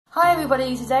Hi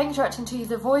everybody, today I'm reacting to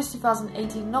The Voice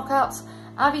 2018 Knockouts.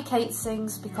 Abbey Kate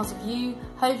sings Because of You.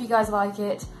 Hope you guys like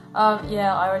it.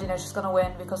 Yeah, I already know she's gonna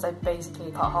win because they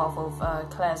basically cut half of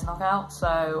Claire's knockout.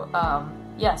 So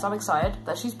yes, I'm excited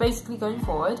that she's basically going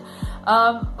forward.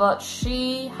 But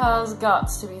she has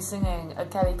guts to be singing a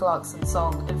Kelly Clarkson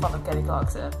song in front of Kelly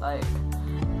Clarkson. Like,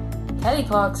 Kelly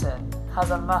Clarkson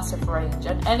has a massive range,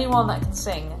 and anyone that can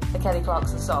sing a Kelly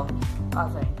Clarkson song, I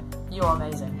think, you are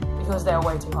amazing. Because they're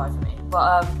way too high for me.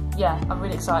 But yeah, I'm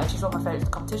really excited. She's one of my favourites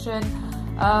of the competition.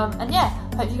 And yeah,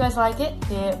 hope you guys like it.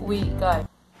 Here we go.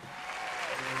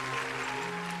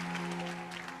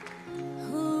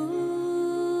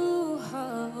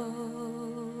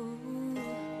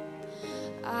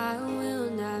 I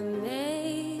will not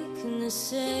make the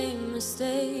same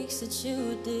mistakes that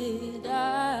you did.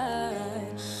 I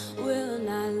will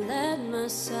not let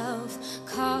myself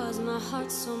cause my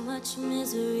heart so much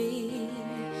misery.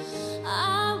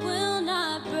 I will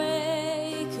not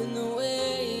break in the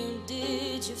way you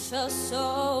did. You felt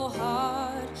so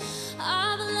hard.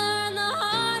 I've learned the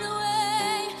hard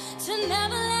way to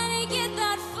never let it get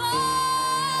that far.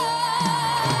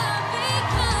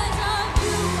 Because of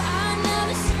you, I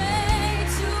never strayed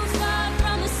too far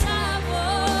from the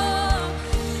sidewalk.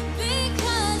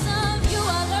 Because of you,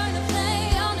 I learned to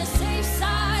play on the safe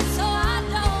side so I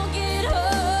don't get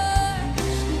hurt.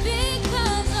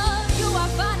 Because of you, I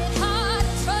find it hard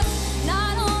to trust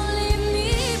not only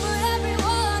me but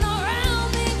everyone around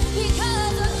me.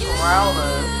 Because of you, I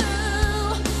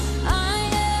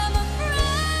am afraid.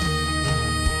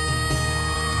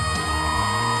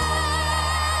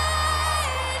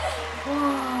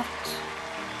 What?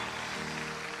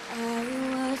 I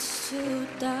watched you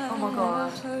die. Oh my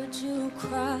God. I heard you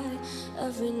cry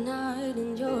every night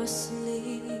in your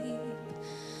sleep.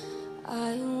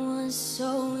 I was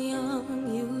so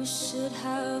young, you should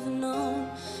have known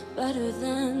better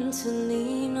than to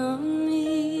lean on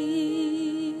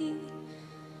me.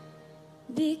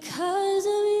 Because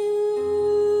of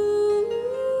you,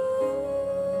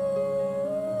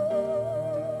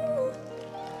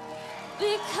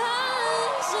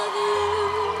 because of you,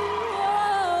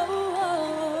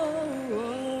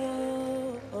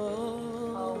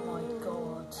 Oh my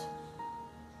God.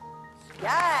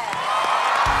 Yes!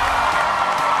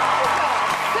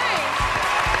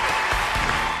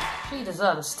 She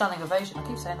deserved a standing ovation. I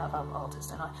keep saying that about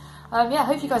artists, don't I? Yeah, I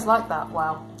hope you guys like that.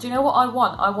 Wow. Do you know what I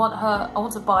want? I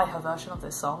want to buy her version of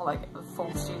this song, like the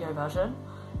full studio version.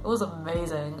 It was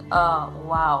amazing.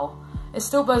 Wow. It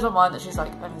still blows my mind that she's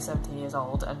like only 17 years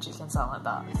old and she can sound like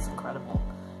that. It's incredible.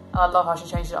 And I love how she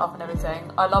changed it up and everything.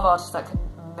 I love artists that can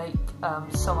make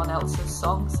someone else's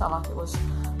song sound like it was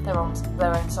their own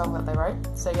song that they wrote.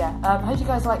 So yeah, hope you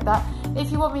guys like that.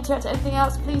 If you want me to react to anything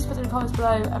else, please put it in the comments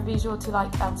below and be sure to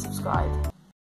like and subscribe.